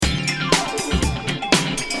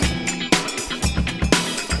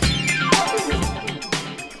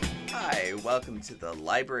welcome to the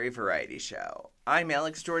Library Variety Show. I'm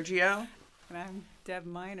Alex Giorgio. And I'm Deb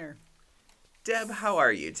Miner. Deb, how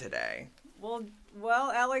are you today? Well,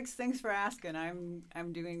 Alex, thanks for asking.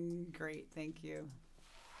 I'm doing great, thank you.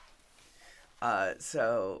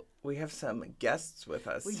 So we have some guests with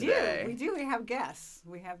us today. We do. We have guests.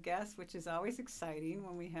 Which is always exciting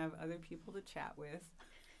when we have other people to chat with.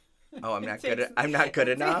 Oh, I'm not good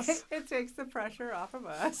enough. It takes the pressure off of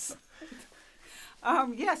us.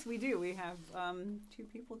 Yes, we do. We have two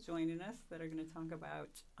people joining us that are going to talk about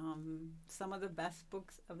some of the best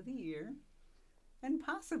books of the year and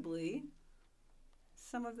possibly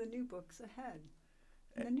some of the new books ahead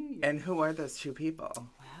in the new year. And who are those two people?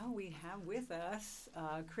 Well, we have with us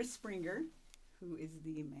Chris Springer, who is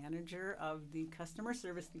the manager of the customer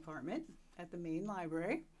service department at the main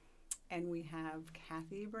library. And we have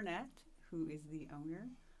Kathy Burnett, who is the owner,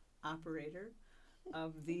 operator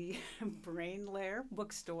of the Brain Lair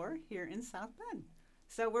bookstore here in South Bend.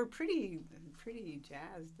 So we're pretty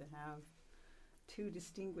jazzed to have two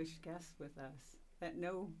distinguished guests with us that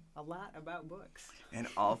know a lot about books. And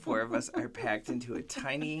all four of us are packed into a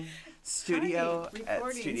tiny studio at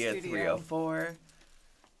Studio 304.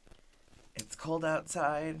 It's cold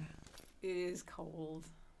outside. It is cold.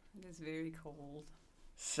 It is very cold.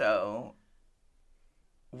 So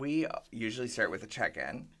we usually start with a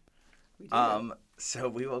check-in. We do. So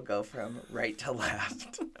we will go from right to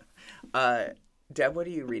left. Deb, what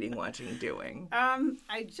are you reading, watching, doing?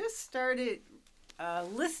 I just started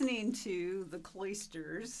listening to The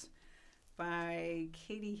Cloisters by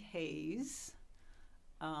Katie Hayes.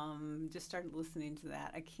 Just started listening to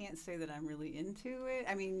that. I can't say that I'm really into it.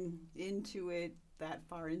 I mean, into it that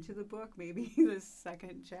far into the book, maybe the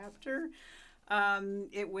second chapter.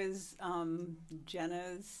 It was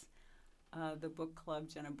Jenna's, the book club,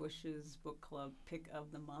 Jenna Bush's book club pick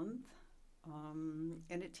of the month.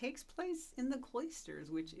 And it takes place in the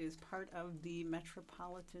Cloisters, which is part of the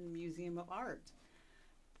Metropolitan Museum of Art.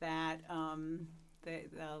 That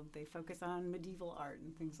they focus on medieval art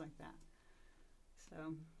and things like that.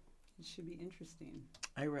 So it should be interesting.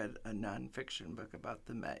 I read a nonfiction book about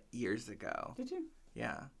the Met years ago. Did you?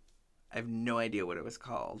 Yeah. I have no idea what it was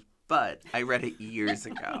called, but I read it years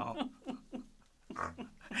ago.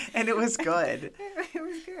 And it was good. It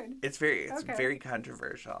was good. It's very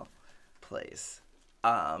controversial place.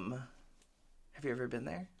 Have you ever been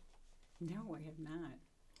there? No, I have not.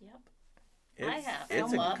 Yep. I have.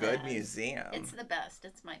 It's I a good it. museum. It's the best.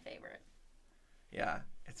 It's my favorite. Yeah,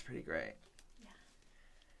 it's pretty great. Yeah.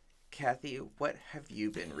 Kathy, what have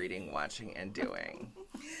you been reading, watching, and doing?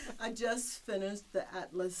 I just finished The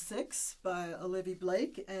Atlas Six by Olivia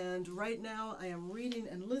Blake, and right now I am reading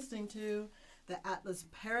and listening to The Atlas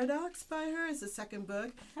Paradox by her. It's the second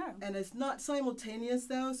book, and it's not simultaneous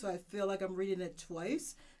though, so I feel like I'm reading it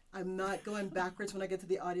twice. I'm not going backwards when I get to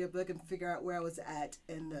the audiobook and figure out where I was at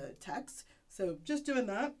in the text. So just doing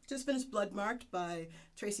that. Just finished Bloodmarked by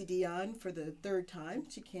Tracy Dion for the third time.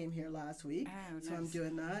 She came here last week. Oh, nice. So I'm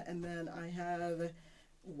doing that. And then I have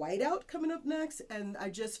Whiteout coming up next. And I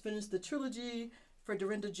just finished the trilogy for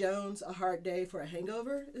Dorinda Jones, A Hard Day for a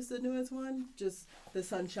Hangover is the newest one. Just the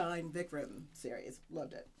Sunshine Vikram series.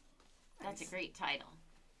 Loved it. That's a great title.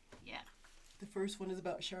 Yeah. The first one is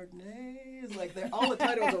about Chardonnay. It's like all the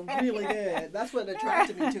titles are really good. That's what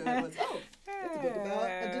attracted me to it. Was it's a book about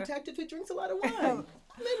a detective who drinks a lot of wine. I'm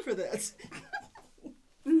in for this.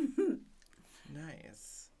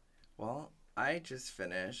 Nice. Well, I just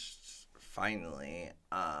finished finally.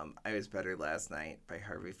 I Was Better Last Night by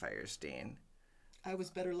Harvey Fierstein. I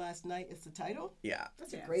Was Better Last Night is the title. Yeah,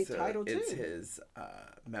 that's a great title too. It's his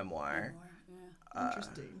memoir. Yeah.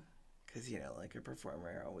 Interesting. Because like a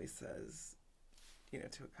performer always says,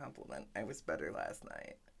 to a compliment, I was better last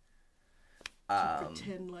night. To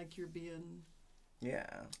pretend like you're being. Yeah.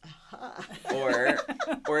 Uh-huh.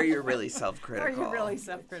 or you're really self-critical.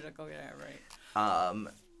 Yeah, right.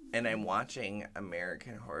 And I'm watching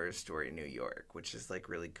American Horror Story New York, which is like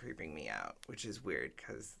really creeping me out, which is weird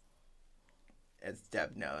because, as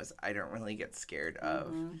Deb knows, I don't really get scared of.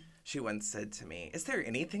 Mm-hmm. She once said to me, "Is there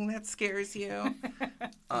anything that scares you?"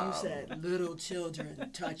 You said little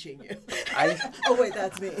children touching you. Oh wait,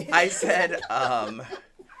 that's me. I said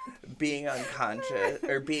being unconscious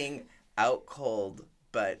or being out cold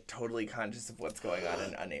but totally conscious of what's going on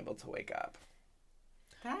and unable to wake up.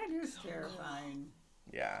 That is terrifying.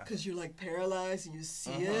 Yeah. Because you're like paralyzed and you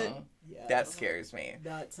see it. Yeah. That scares me.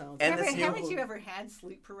 That sounds. And haven't you ever had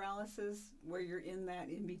sleep paralysis where you're in that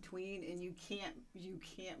in between and you can't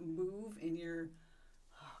move and you're.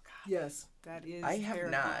 Oh God. Yes. That is. I have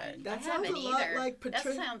terrifying. not. That sounds a lot like that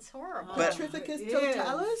sounds horrible. Petrificus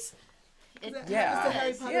totalis. It That Yeah. happens to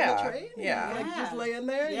Harry does. Potter Yeah. the train. Yeah. Like Yeah. just laying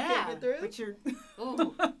there, you can't get through. but you're.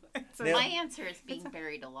 Ooh. So, Yeah. My answer is being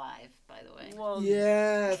buried alive, by the way. well,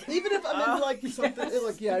 Yes. Even if I'm in like something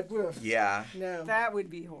like Yeah. no. that would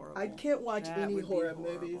be horrible. I can't watch That any would be horror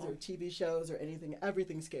movies horrible. or TV shows or anything.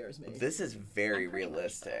 Everything scares me. This is very I'm pretty much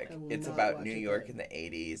realistic. I will It's not about watch New it York then. in the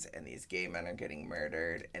 80s, and these gay men are getting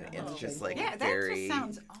murdered, and Oh, it's just thank like Yeah, that very. just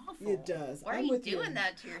sounds awful. It does. Why are I'm you with doing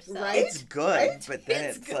that to yourself? Right? It's good, Right? but then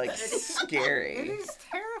It's it's, like good. It scary. is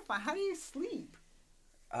terrifying. How do you sleep?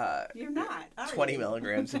 20 You're not.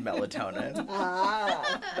 milligrams of melatonin.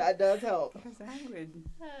 That does help. Because I would.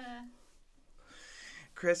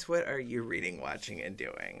 Chris, what are you reading, watching, and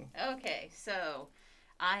doing? Okay, so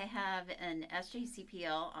I have an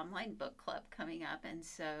SJCPL online book club coming up, and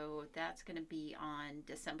so that's going to be on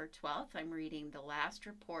December 12th. I'm reading The Last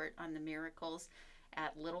Report on the Miracles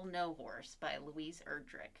at Little No Horse by Louise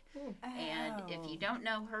Erdrich. And if you don't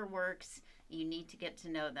know her works, you need to get to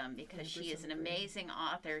know them because she is an 100% agree. amazing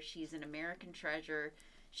author. She's an American treasure.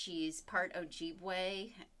 She's part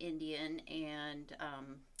Ojibwe Indian and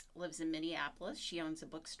lives in Minneapolis. She owns a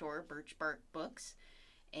bookstore, Birch Bark Books,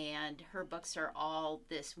 and her books are all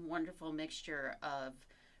this wonderful mixture of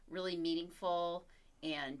really meaningful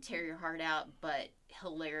and tear your heart out, but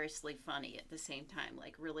hilariously funny at the same time,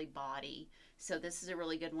 like really bawdy. So this is a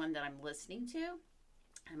really good one that I'm listening to.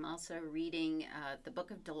 I'm also reading The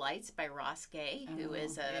Book of Delights by Ross Gay, who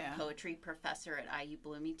is a poetry professor at IU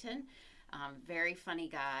Bloomington. Very funny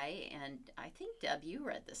guy, and I think, Deb, you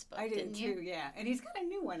read this book, I did didn't you? too, yeah. And he's got a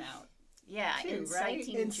new one out. Yeah, Too, right?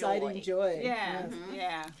 Inciting joy. Yeah, Yes.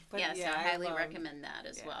 yeah. But Yeah, so I highly recommend that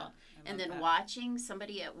as yeah, well. I And love then that. watching,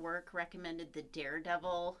 somebody at work recommended the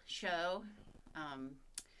Daredevil show,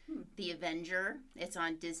 The Avenger. It's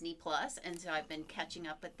on Disney Plus, and so I've been catching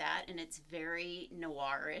up with that, and it's very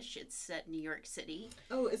noirish. It's set in New York City.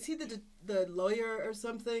 Oh, is he the lawyer or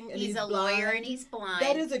something? And He's a blind? lawyer and he's blind.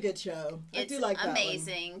 That is a good show. I It's do like that one.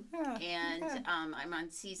 amazing. Yeah, And okay. I'm on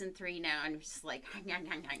season 3 now, and I'm just like,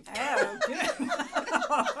 Oh, good.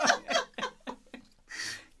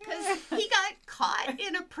 because he got caught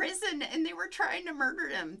in a prison and they were trying to murder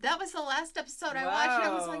him. That was the last episode I watched, and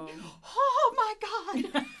I was like, oh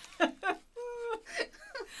my god.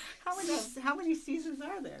 How many seasons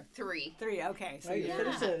are there? 3. 3. Okay, so Oh, you're you're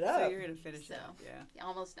finishing it So up. you're gonna finish So. it up. Yeah.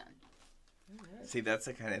 Almost done. See, that's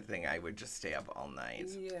the kind of thing I would just stay up all night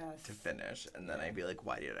Yes. to finish, and then I'd be like,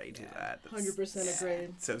 why did I do that? That's 100%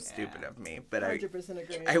 agreed. so stupid of me. But I 100%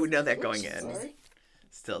 agreed. I would know that going in. Sorry.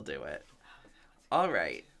 Still do it. All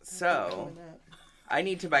right, so I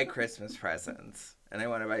need to buy Christmas presents, and I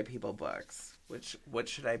want to buy people books. What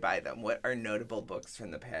should I buy them? What are notable books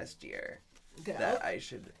from the past year Okay, that I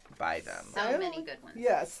should buy them? So many good ones.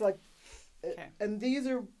 Yes, like, Okay. and these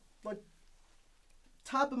are like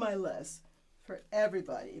top of my list for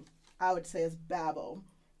everybody. I would say is Babel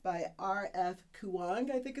by R.F.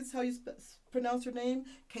 Kuang. I think is how you pronounce her name.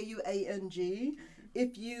 Kuang.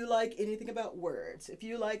 If you like anything about words, if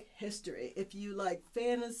you like history, if you like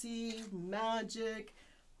fantasy, magic,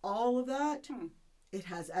 all of that, it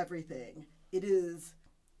has everything. It is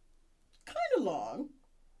kind of long.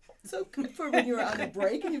 So good for when you're on a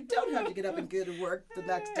break and you don't have to get up and go to work the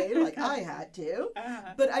next day like I had to.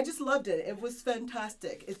 But I just loved it. It was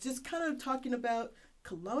fantastic. It's just kind of talking about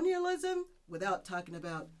colonialism without talking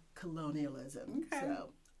about colonialism. Okay. So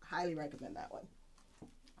highly recommend that one.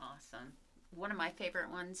 Awesome. One of my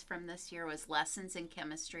favorite ones from this year was Lessons in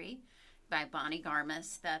Chemistry by Bonnie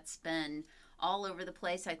Garmis. That's been all over the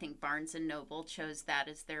place. I think Barnes & Noble chose that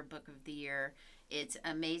as their book of the year. It's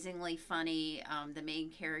amazingly funny. The main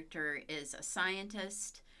character is a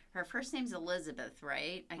scientist. Her first name's Elizabeth,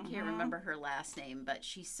 right? I can't remember her last name, but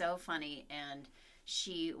she's so funny, and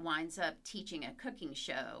she winds up teaching a cooking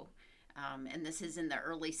show. And this is in the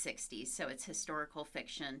early 60s, so it's historical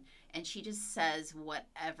fiction. And she just says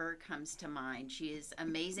whatever comes to mind. She is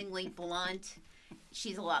amazingly blunt.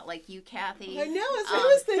 She's a lot like you, Kathy. I know, that's what I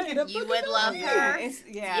was thinking. A you book would about love her. her. It's,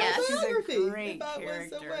 Yes. she's a Biography great about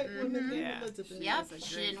character. some white woman named Mhm. Elizabeth. Yep, She's a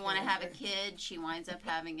she great didn't want to have a character. kid. She winds up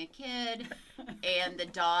having a kid, and the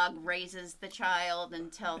dog raises the child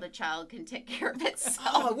until the child can take care of itself.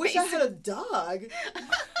 Oh, I wish I had a dog.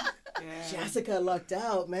 Yeah. Jessica lucked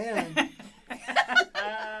out, man.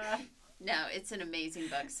 No, it's an amazing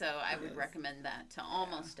book, so I would recommend that to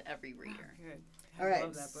almost every reader. Good. All I right,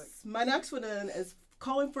 love that book. my next one then is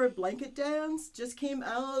Calling for a Blanket Dance. Just came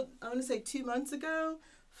out, I want to say 2 months ago.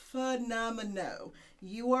 phenomenal.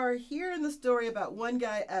 You are hearing the story about one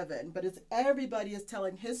guy, Evan, but it's everybody is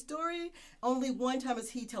telling his story. Only one time is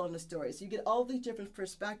he telling the story. So you get all these different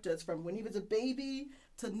perspectives from when he was a baby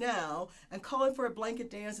to now, and Calling for a Blanket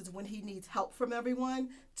Dance is when he needs help from everyone.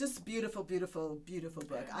 Just beautiful, beautiful, beautiful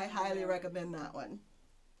book. I highly recommend that one.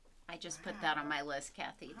 I just put that on my list,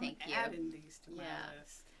 Kathy. Thank you. Adding these to my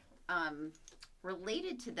list.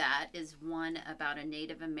 Related to that is one about a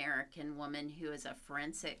Native American woman who is a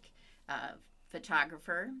forensic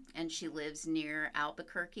photographer, and she lives near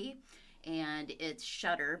Albuquerque, and it's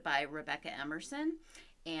Shutter by Rebecca Emerson,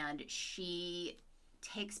 and she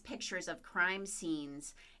takes pictures of crime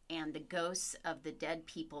scenes, and the ghosts of the dead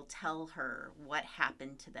people tell her what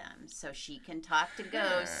happened to them, so she can talk to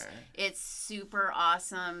ghosts. It's super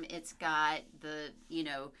awesome. It's got the,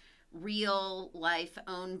 real life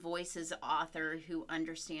own voices author who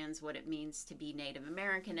understands what it means to be Native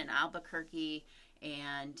American in Albuquerque,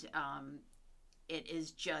 and it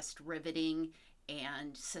is just riveting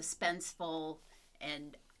and suspenseful,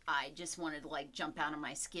 and I just wanted to jump out of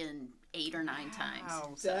my skin 8 or 9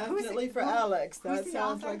 times. Definitely for Alex. That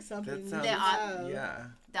sounds like something. Yeah.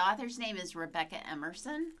 The author's name is Rebecca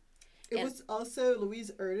Emerson. It was also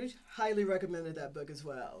Louise Erdrich highly recommended that book as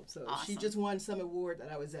well. So Awesome. She just won some award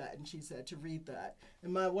that I was at, and she said to read that.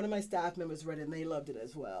 And one of my staff members read it, and they loved it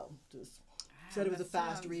as well. Just said it was a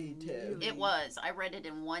fast read too. It was. I read it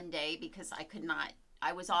in one day because I could not.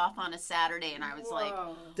 I was off on a Saturday, and I was like,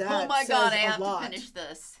 That "Oh my God, I says a have lot. to finish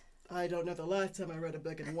this." I don't know the last time I read a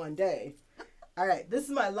book in one day. All right, this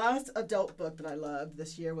is my last adult book that I loved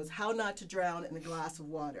this year was How Not to Drown in a Glass of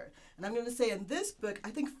Water. And I'm going to say in this book, I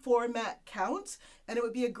think format counts, and it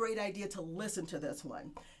would be a great idea to listen to this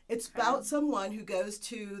one. It's about someone who goes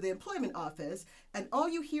to the employment office, and all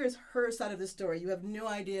you hear is her side of the story. You have no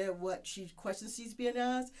idea what questions she's being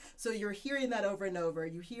asked, so you're hearing that over and over.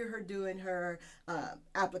 You hear her doing her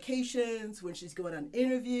applications, when she's going on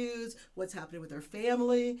interviews, what's happening with her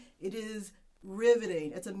family. It is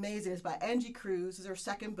riveting. It's amazing. It's by Angie Cruz. It's her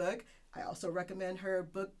second book. I also recommend her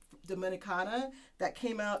book Dominicana that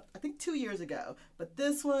came out I think 2 years ago. But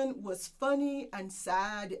this one was funny and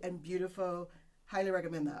sad and beautiful. Highly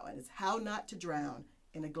recommend that one. It's How Not to Drown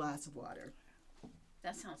in a Glass of Water.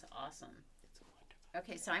 That sounds awesome.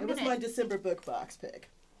 Okay, so It was my December book box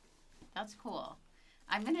pick. That's cool.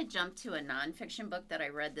 I'm going to jump to a nonfiction book that I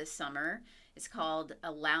read this summer. It's called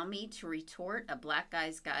Allow Me to Retort, A Black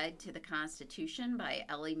Guy's Guide to the Constitution by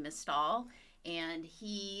Elie Mystal. And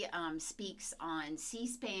he speaks on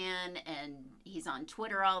C-SPAN, and he's on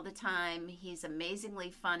Twitter all the time. He's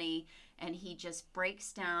amazingly funny, and he just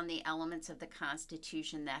breaks down the elements of the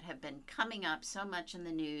Constitution that have been coming up so much in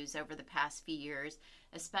the news over the past few years,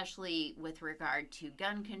 especially with regard to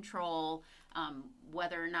gun control,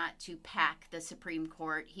 whether or not to pack the Supreme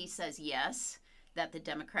Court. He says yes, that the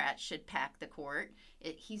Democrats should pack the court.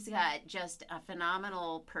 He's got just a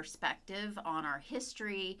phenomenal perspective on our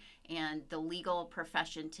history and the legal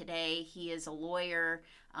profession today. He is a lawyer,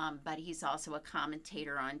 but he's also a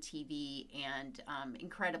commentator on TV and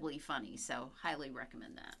incredibly funny. So highly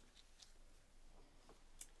recommend that.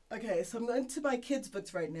 Okay, so I'm going to my kids'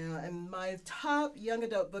 books right now, and my top young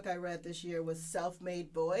adult book I read this year was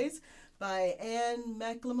Self-Made Boys by Anne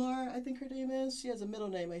McLemore, I think her name is. She has a middle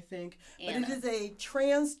name, I think. Anna. But it is a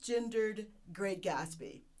transgendered Great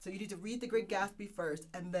Gatsby. So you need to read The Great Gatsby first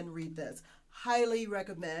and then read this. Highly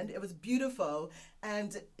recommend. It was beautiful,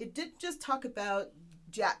 and it didn't just talk about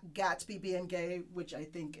Jack Gatsby being gay, which I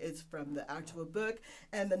think is from the actual book,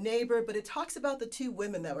 and the neighbor, but it talks about the two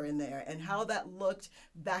women that were in there and how that looked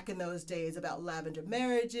back in those days about lavender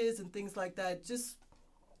marriages and things like that. Just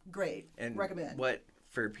great. And recommend. What,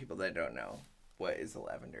 for people that don't know, what is a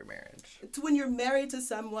lavender marriage? It's when you're married to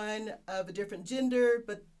someone of a different gender,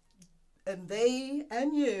 and they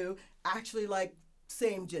and you actually like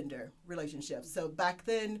same gender relationships. So back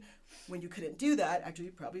then, when you couldn't do that, actually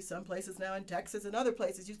probably some places now in Texas and other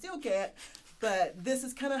places you still can't, but this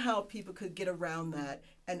is kind of how people could get around that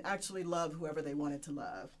and actually love whoever they wanted to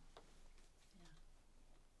love.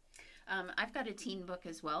 I've got a teen book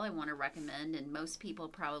as well I want to recommend, and most people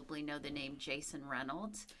probably know the name Jason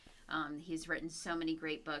Reynolds. He's written so many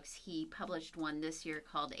great books. He published one this year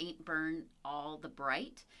called Ain't Burn All the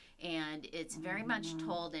Bright, and it's very much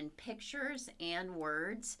told in pictures and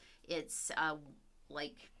words. It's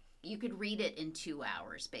like you could read it in 2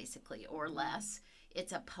 hours, basically, or less.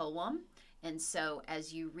 It's a poem, And so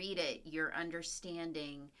as you read it, you're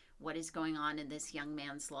understanding what is going on in this young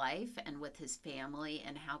man's life and with his family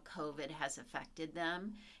and how COVID has affected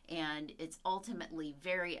them. And it's ultimately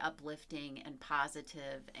very uplifting and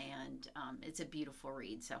positive, and it's a beautiful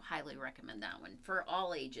read. So highly recommend that one for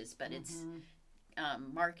all ages, but it's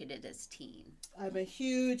marketed as teen. I'm a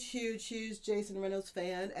huge Jason Reynolds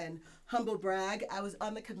fan, and humble brag, I was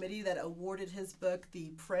on the committee that awarded his book the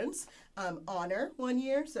Prince honor one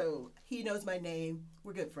year, so he knows my name.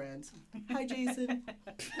 We're good friends. Hi, Jason.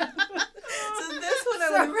 So this one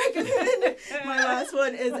I would recommend. My last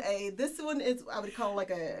one is I would call like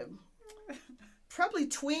a probably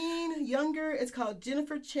tween, younger. It's called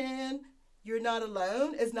Jennifer Chan, You're Not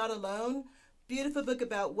Alone. Is Not Alone. Beautiful book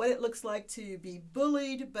about what it looks like to be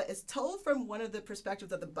bullied, but it's told from one of the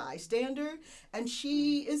perspectives of the bystander. And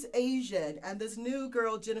she is Asian, and this new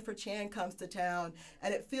girl, Jennifer Chan, comes to town,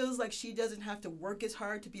 and it feels like she doesn't have to work as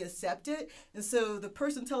hard to be accepted. And so the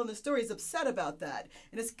person telling the story is upset about that.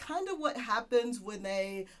 And it's kind of what happens when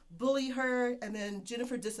they bully her, and then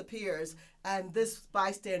Jennifer disappears, and this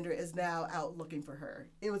bystander is now out looking for her.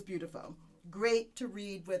 It was beautiful. Great to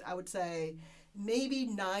read with, I would say, maybe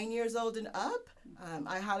 9 years old and up.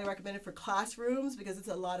 I highly recommend it for classrooms because it's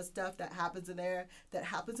a lot of stuff that happens in there that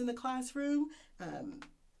happens in the classroom.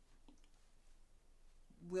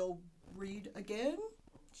 We'll read again.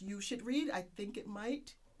 You should read. I think it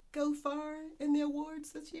might go far in the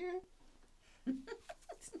awards this year.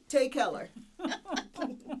 Tay Keller.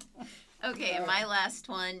 Okay, and my last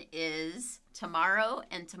one is Tomorrow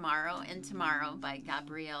and Tomorrow and Tomorrow by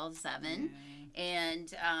Gabrielle Zevin.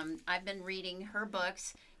 And I've been reading her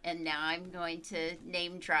books, and now I'm going to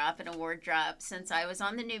name drop and award drop since I was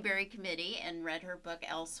on the Newbery Committee and read her book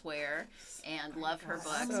Elsewhere and love her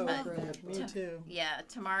books. So but great. Me too. Yeah,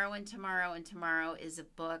 Tomorrow and Tomorrow and Tomorrow is a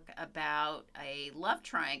book about a love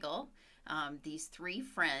triangle. These three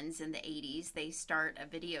friends in the 80s, they start a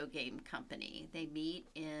video game company. They meet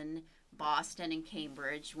in Boston and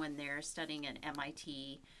Cambridge when they're studying at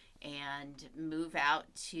MIT and move out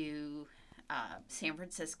to San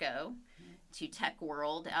Francisco to Tech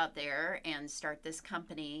World out there and start this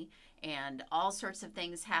company, and all sorts of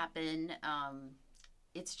things happen.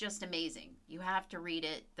 It's just amazing. You have to read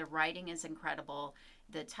it. The writing is incredible.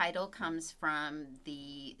 The title comes from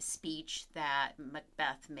the speech that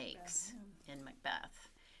Macbeth makes in Macbeth,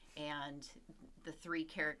 and the three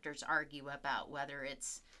characters argue about whether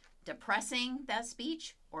it's depressing, that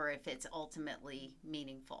speech, or if it's ultimately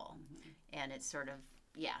meaningful. And it's sort of,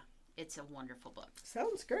 it's a wonderful book.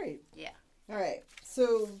 Sounds great. Yeah. All right.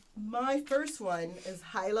 So my first one is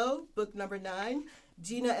Hilo, book number 9,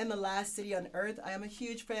 Gina and the Last City on Earth. I am a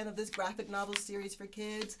huge fan of this graphic novel series for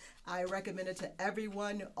kids. I recommend it to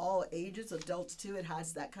everyone, all ages, adults too. It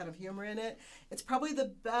has that kind of humor in it. It's probably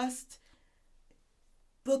the best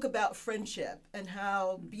book about friendship and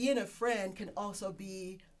how being a friend can also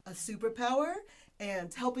be a superpower,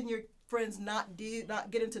 and helping your friends not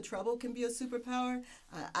get into trouble can be a superpower.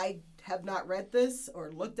 I have not read this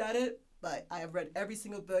or looked at it, but I have read every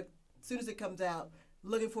single book as soon as it comes out.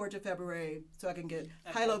 Looking forward to February so I can get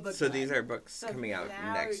Hilo book. So these are books coming out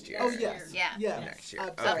next year. Oh yes, Yeah. Next year.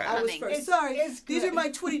 Sorry, I was first. Sorry, these are my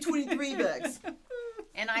 2023 books.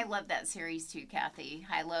 And I love that series too, Kathy.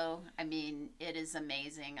 Hilo, I mean, it is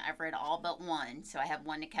amazing. I've read all but one, so I have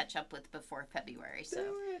one to catch up with before February. So,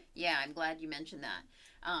 yeah, I'm glad you mentioned that.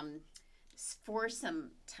 For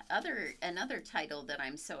some another title that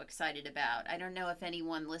I'm so excited about, I don't know if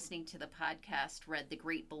anyone listening to the podcast read The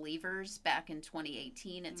Great Believers back in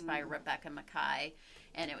 2018. It's by Rebecca Makkai,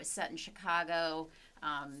 and it was set in Chicago.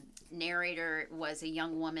 Narrator was a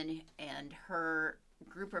young woman, and her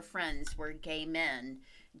group of friends were gay men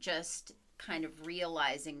just kind of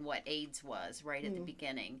realizing what AIDS was right at the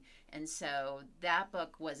beginning. And so that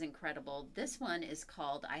book was incredible. This one is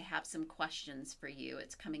called I Have Some Questions for You.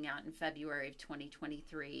 It's coming out in February of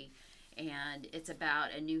 2023. And it's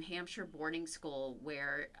about a New Hampshire boarding school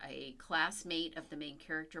where a classmate of the main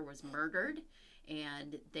character was murdered.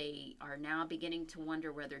 And they are now beginning to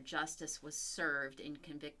wonder whether justice was served in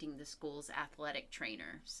convicting the school's athletic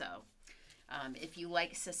trainer. So if you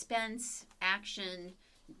like suspense, action,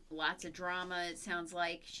 lots of drama, it sounds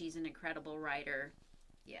like. She's an incredible writer.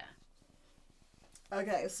 Yeah.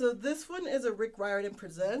 Okay, so this one is a Rick Riordan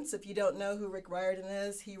Presents. If you don't know who Rick Riordan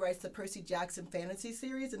is, he writes the Percy Jackson fantasy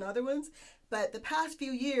series and other ones. But the past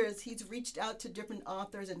few years, he's reached out to different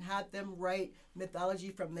authors and had them write mythology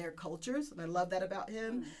from their cultures. And I love that about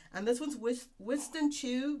him. And this one's Winston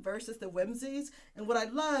Chu versus the Whimsies. And what I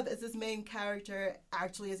love is this main character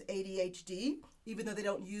actually has ADHD. even though they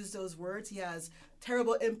don't use those words, he has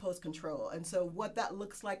terrible impulse control. And so what that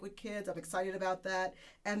looks like with kids, I'm excited about that.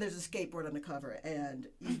 And there's a skateboard on the cover, and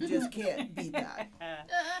you just can't beat that.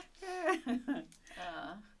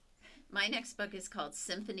 My next book is called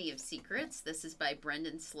Symphony of Secrets. This is by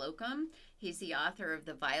Brendan Slocum. He's the author of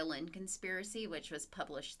The Violin Conspiracy, which was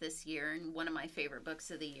published this year and one of my favorite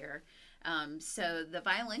books of the year. So The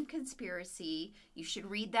Violin Conspiracy, you should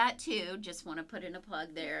read that too. Just want to put in a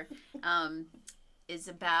plug there. Is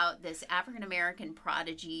about this African-American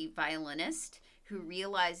prodigy violinist who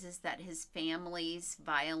realizes that his family's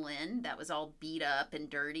violin that was all beat up and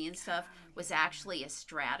dirty and stuff was actually a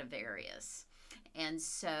Stradivarius. And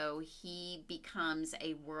so he becomes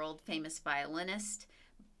a world-famous violinist,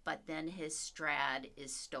 but then his Strad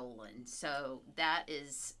is stolen. So that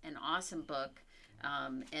is an awesome book.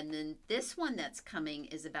 And then this one that's coming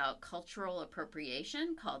is about cultural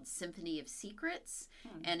appropriation called Symphony of Secrets.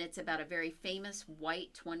 And it's about a very famous white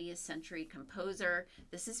 20th century composer.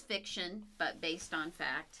 This is fiction, but based on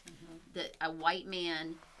fact. A white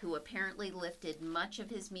man who apparently lifted much of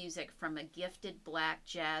his music from a gifted black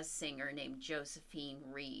jazz singer named Josephine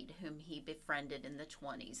Reed, whom he befriended in the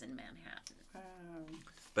 20s in Manhattan.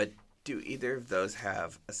 But do either of those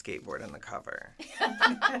have a skateboard on the cover?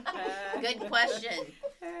 Good question.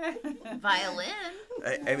 Violin.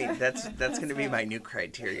 I mean, that's going to be my new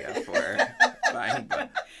criteria for buying book.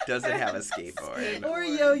 Does it have a skateboard? Or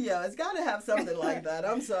yo-yo. It's got to have something like that.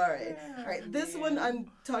 I'm sorry. All right, this one I'm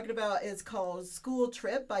talking about is called School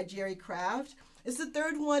Trip by Jerry Craft. It's the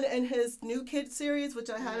third one in his New Kid series, which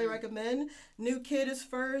I highly recommend. New Kid is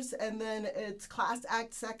first, and then it's Class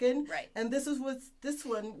Act second. Right. And this one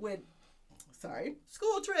with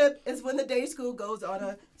School Trip is when the day school goes on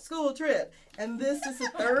a school trip. And this is the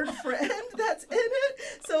third friend that's in it.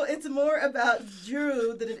 So it's more about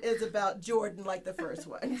Drew than it is about Jordan like the first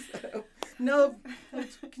one. So no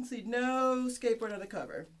skateboard on the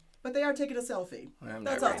cover. But they are taking a selfie. I'm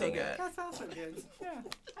That's not also reading good. it. That's also good. Yeah.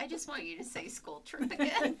 I just want you to say school trip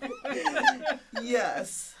again.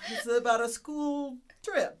 Yes. It's about a school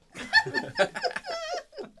trip.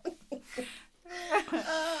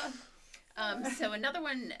 So another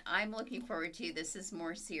one I'm looking forward to, this is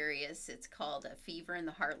more serious. It's called A Fever in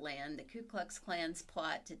the Heartland, the Ku Klux Klan's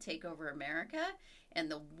plot to take over America and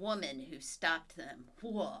the woman who stopped them.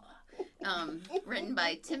 Whoa. Written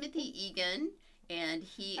by Timothy Egan, and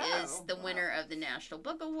he is the winner of the National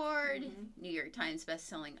Book Award, New York Times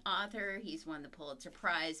bestselling author. He's won the Pulitzer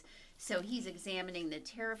Prize. So he's examining the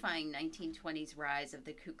terrifying 1920s rise of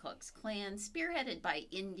the Ku Klux Klan, spearheaded by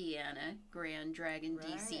Indiana Grand Dragon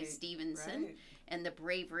D.C. Stevenson, and the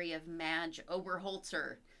bravery of Madge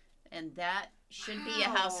Oberholzer. And that should be a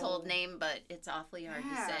household name, but it's awfully hard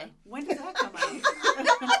to say. When did that come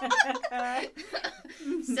out?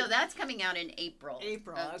 So that's coming out in April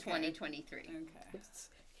of 2023. Okay.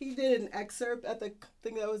 He did an excerpt at the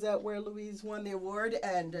thing that was at where Louise won the award,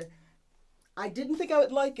 and I didn't think I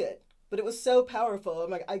would like it. But it was so powerful.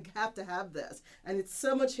 I'm like, I have to have this. And it's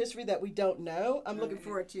so much history that we don't know. I'm looking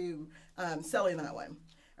forward to selling that one.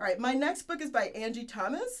 All right, my next book is by Angie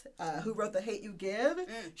Thomas, who wrote The Hate U Give.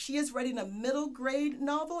 She is writing a middle grade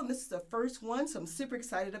novel, and this is the first one, so I'm super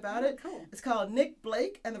excited about it. Cool. It's called Nick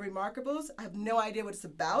Blake and the Remarkables. I have no idea what it's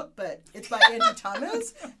about, but it's by Angie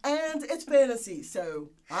Thomas, and it's fantasy, so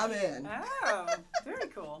I'm in. Oh, very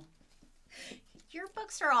cool. Your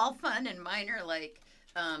books are all fun, and mine are like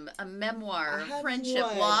a memoir I of have friendship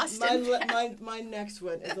one. lost and found. My next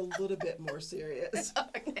one is a little bit more serious.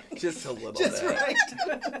 Just a little Just bit.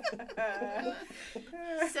 right.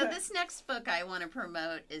 So this next book I want to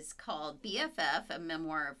promote is called BFF, a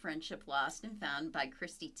memoir of friendship lost and found by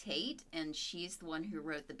Christy Tate, and she's the one who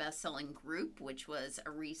wrote the best-selling Group, which was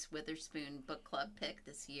a Reese Witherspoon book club pick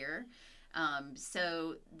this year.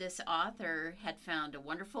 So this author had found a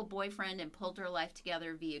wonderful boyfriend and pulled her life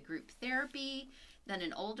together via group therapy. Then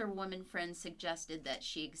an older woman friend suggested that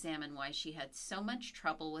she examine why she had so much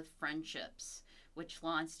trouble with friendships, which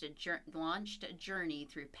launched a journey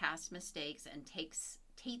through past mistakes and Tate's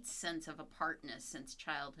sense of apartness since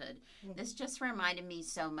childhood. This just reminded me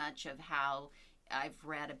so much of how I've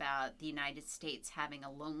read about the United States having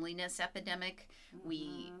a loneliness epidemic.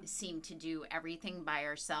 We seem to do everything by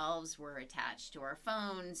ourselves. We're attached to our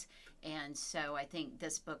phones. And so I think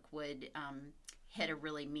this book would hit a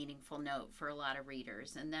really meaningful note for a lot of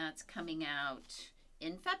readers. And that's coming out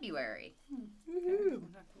in February. Not going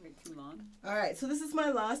to wait too long. All right, so this is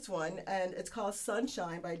my last one, and it's called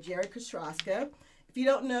Sunshine by Jared Kostrowska. If you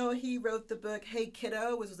don't know, he wrote the book Hey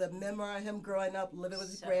Kiddo, which was a memoir of him growing up, living with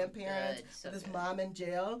his grandparents, with his mom in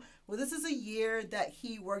jail. Well, this is a year that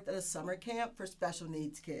he worked at a summer camp for special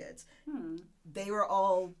needs kids. They were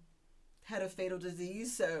all had a fatal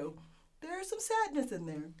disease, so there's some sadness in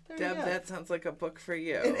there. Deb, that sounds like a book for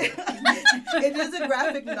you. It is a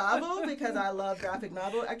graphic novel because I love graphic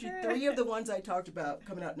novels. Actually, 3 of the ones I talked about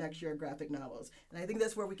coming out next year are graphic novels. And I think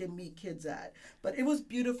that's where we can meet kids at. But it was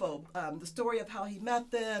beautiful. The story of how he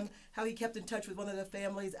met them, how he kept in touch with one of the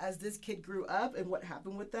families as this kid grew up and what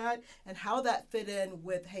happened with that, and how that fit in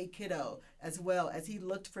with Hey Kiddo as well as he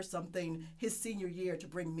looked for something his senior year to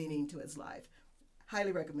bring meaning to his life.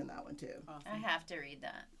 Highly recommend that one too. Awesome. I have to read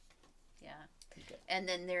that. Yeah. Okay. And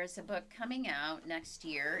then there's a book coming out next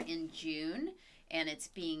year in June, and it's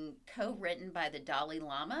being co-written by the Dalai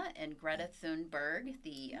Lama and Greta Thunberg,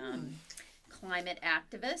 the climate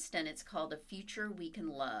activist, and it's called A Future We Can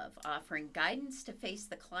Love, offering guidance to face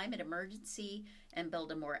the climate emergency and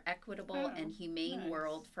build a more equitable and humane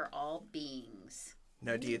world for all beings.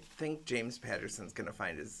 Now, do you think James Patterson's going to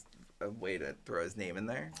find a way to throw his name in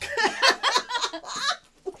there?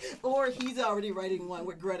 Or he's already writing one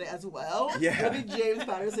with Greta as well. Yeah. It'll be James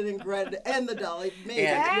Patterson and Greta and the Dalai. Maybe.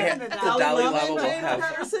 And the Dalai Lama will have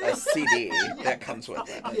a CD that comes with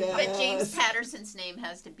it. Yes. But James Patterson's name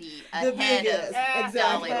has to be The ahead biggest. of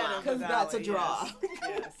Exactly. Dalai Lama. Because that's a draw.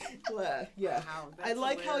 Yes. Well, yeah. Wow, I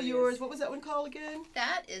like how yours, what was that one called again?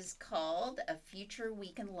 That is called A Future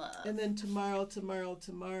We Can Love. And then tomorrow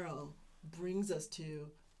brings us to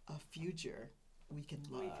a future we can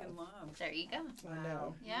love. We can love. There you go. I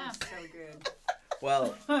know. Yeah. So good.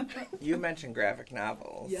 Well, you mentioned graphic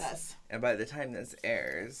novels. Yes. And by the time this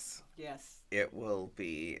airs, Yes. it will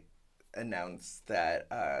be announced that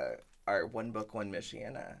our One Book, One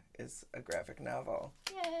Michiana is a graphic novel.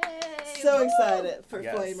 Yay! So excited for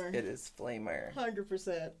Yes, Flamer. it is Flamer.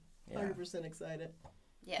 100%. Yeah. 100% excited.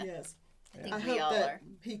 Yeah. Yes. I think I we hope all that are.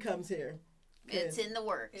 he comes here. It's in the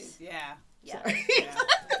works. Yeah. Yeah. Sorry. Yeah.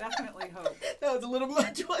 Definitely hope. That was a little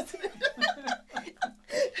much, wasn't it?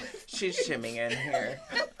 She's shimming in here.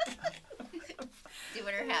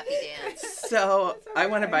 Doing her happy dance. So, I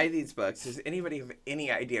want to buy these books. Does anybody have any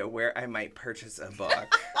idea where I might purchase a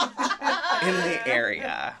book in the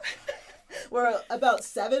area? We're about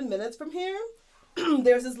 7 minutes from here.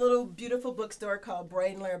 There's this little beautiful bookstore called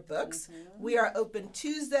Brainlair Books. We are open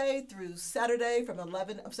Tuesday through Friday from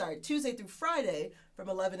 11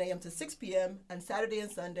 a.m. to 6 p.m. and Saturday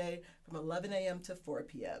and Sunday from 11 a.m. to 4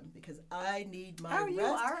 p.m. because I need my you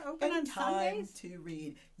rest are open on and time Sundays? to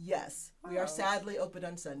read. Yes, we are Oh. sadly open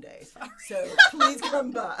on Sundays. So please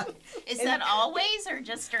come by. Is that always or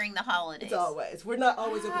just during the holidays? It's always. We're not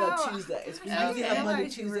always open Oh. on Tuesdays. We Okay. usually have Monday,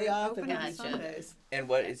 Realize you were Tuesday off, open and on Gotcha. Sundays. And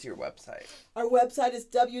what is your website? our website is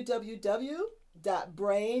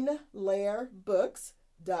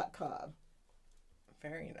www.brainlairbooks.com.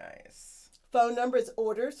 Very nice. Phone number is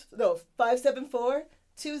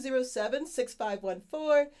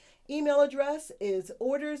 574-207-6514. Email address is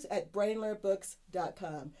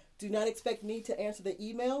orders@brainlairbooks.com. Do not expect me to answer the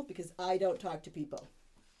email because I don't talk to people.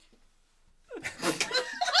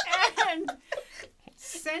 And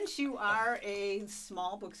since you are a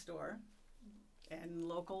small bookstore and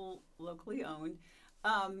locally owned,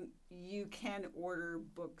 you can order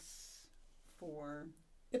books for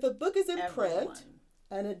If a book is in print everyone.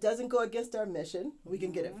 and it doesn't go against our mission, we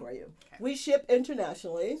can get it for you. Okay. We ship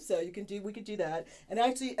internationally, so we could do that. And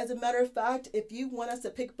actually, as a matter of fact, if you want us to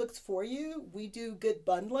pick books for you, we do good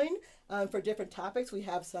bundling for different topics. We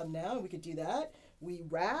have some now, and we could do that. We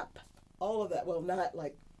wrap all of that. Well, not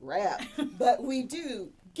like wrap, but we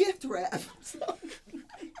do gift wrap. So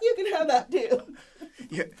you can have that too.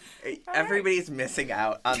 Yeah, everybody's missing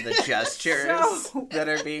out on the gestures So- that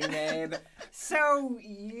are being made. So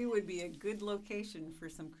you would be a good location for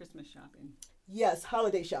some Christmas shopping. Yes,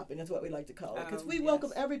 holiday shopping is what we like to call it because Oh, we yes,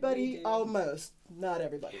 welcome we everybody do. almost. Not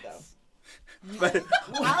everybody though. But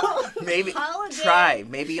maybe Holiday try.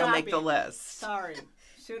 Maybe you'll make the shopping. list. Sorry,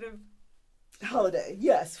 should have. Holiday,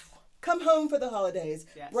 yes. Come home for the holidays.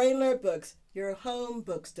 Yes. Brainlair Books, your home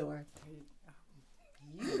bookstore.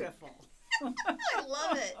 Beautiful. I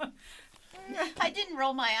love it. I didn't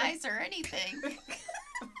roll my eyes or anything.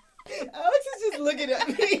 Alex is just looking at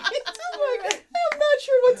me. He's just like, I'm not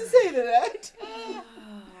sure what to say to that.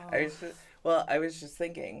 I was just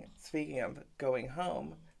thinking, speaking of going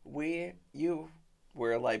home, you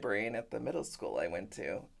were a librarian at the middle school I went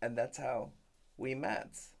to, and that's how we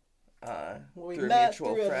met. We through met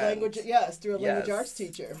mutual through friends. through a language Yes. arts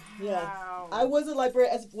teacher. Yeah. Wow. I was a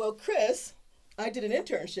librarian as well, Chris. I did an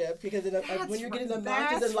internship because when you're getting the right.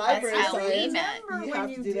 master's in That's library how we science, met. you When have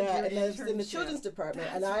you to do did that. your And that's in the internship. children's department.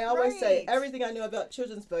 That's And I always say right. everything I know about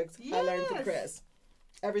children's books, I learned from Yes. Chris.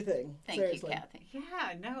 Everything. Thank Seriously. you, Kathy.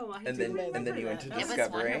 Yeah, no, I And do then- remember and then you went to that. It was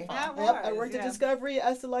Discovery. wonderful. That Yep, I was, worked at yeah. Discovery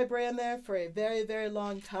as the librarian there for a very, very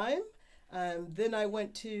long time. Then I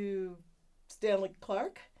went to Stanley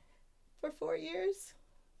Clark for 4 years.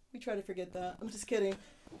 We try to forget that. I'm just kidding.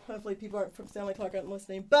 Hopefully people aren't from Stanley Clark aren't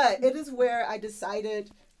listening. But it is where I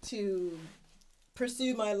decided to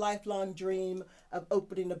pursue my lifelong dream of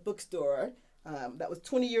opening a bookstore. That was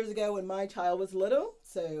 20 years ago when my child was little.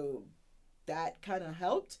 So that kind of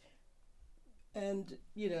helped. And,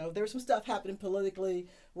 there was some stuff happening politically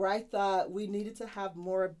where I thought we needed to have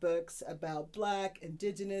more books about Black,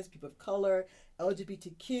 Indigenous, people of color,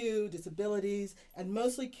 LGBTQ, disabilities, and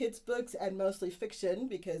mostly kids' books and mostly fiction,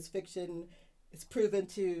 because fiction is proven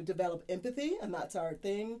to develop empathy, and that's our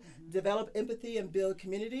thing. Mm-hmm. Develop empathy and build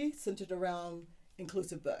community centered around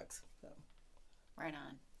inclusive books. So. Right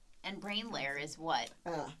on. And Brain Layer is what?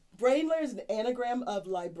 Brain Layer is an anagram of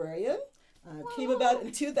librarian. Came about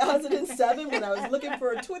in 2007 when I was looking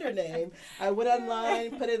for a Twitter name. I went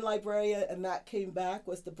online, put in librarian, and that came back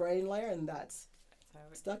was the Brain Layer, and that's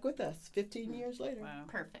stuck with us 15 years later. Wow.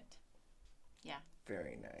 Perfect. Yeah.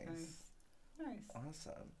 Very nice. Nice.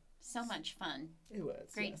 Awesome. So much fun. It was.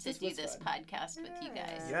 Great yes, to do was this fun. podcast with you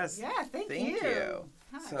guys. Yes. Yeah, thank you.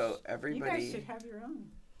 Gosh, So everybody. You guys should have your own.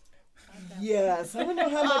 Yes, I don't know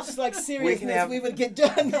how much seriousness have- we would get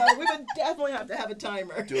done. We would definitely have to have a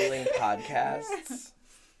timer. Dueling podcasts.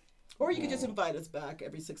 Or you could just invite us back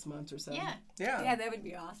every 6 months or so. Yeah. Yeah. Yeah, that would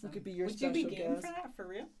be awesome. We could be your Would you be special game guest. for that, for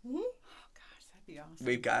real? Mhm. Oh, gosh, that'd be awesome.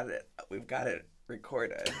 We've got it. We've got it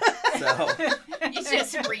recorded. So You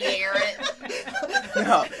just re-air it.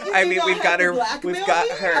 no, You I do mean not we've have got to her. blackmail We've got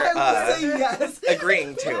me? her I would say yes.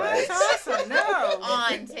 agreeing to That's it. awesome. No.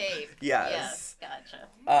 On tape. Yes. Gotcha.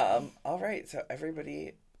 All right. So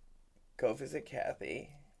everybody, go visit Kathy.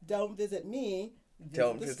 Don't visit me.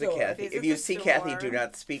 Don't the visit store. Kathy. Visit If you the see store. Kathy, do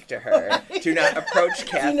not speak to her. Do not approach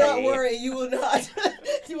Kathy. Do not worry, you will not.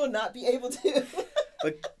 You will not be able to.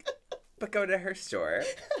 But go to her store.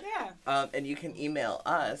 Yeah. And you can email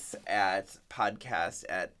us at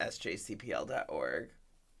podcast@sjcpl.org.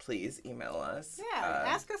 Please email us. Yeah.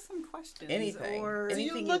 Ask us some questions. anything. Or Do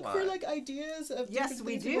you Anything look you for want. ideas of Yes, different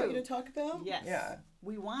we things we want do. you to talk about? yes. Yeah.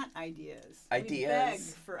 We want ideas. Ideas, We beg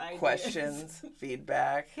for ideas. questions,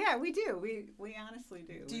 feedback. Yeah, we do. We honestly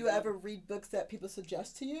do. Do We you ever read books that people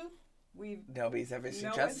suggest to you? We've Nobody's ever No one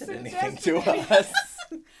suggested anything suggested to anything. us.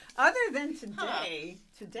 other than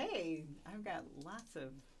today I've got lots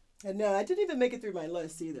of. And no, I didn't even make it through my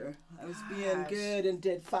list either. I was being Gosh. good and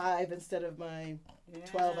did 5 instead of my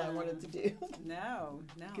 12 I Yeah. wanted to do. No.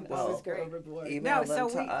 You can Well, always go overboard. Email No, them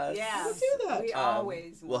so to we us. yeah We'll do that. we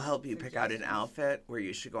always We'll want help you pick out an suggestions. outfit where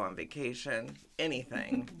you should go on vacation.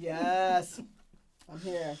 Anything. Yes. I'm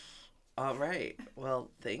here. All right.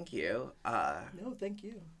 Well, thank you. No, thank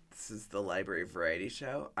you. This is the Library Variety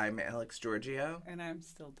Show. I'm Alex Giorgio. And I'm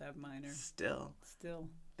still Deb Miner. Still.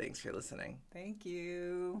 Thanks for listening. Thank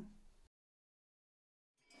you.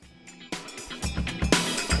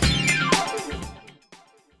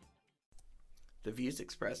 The views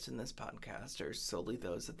expressed in this podcast are solely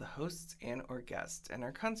those of the hosts and or guests and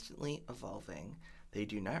are constantly evolving. They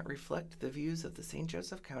do not reflect the views of the St.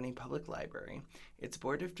 Joseph County Public Library, its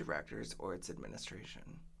board of directors, or its administration.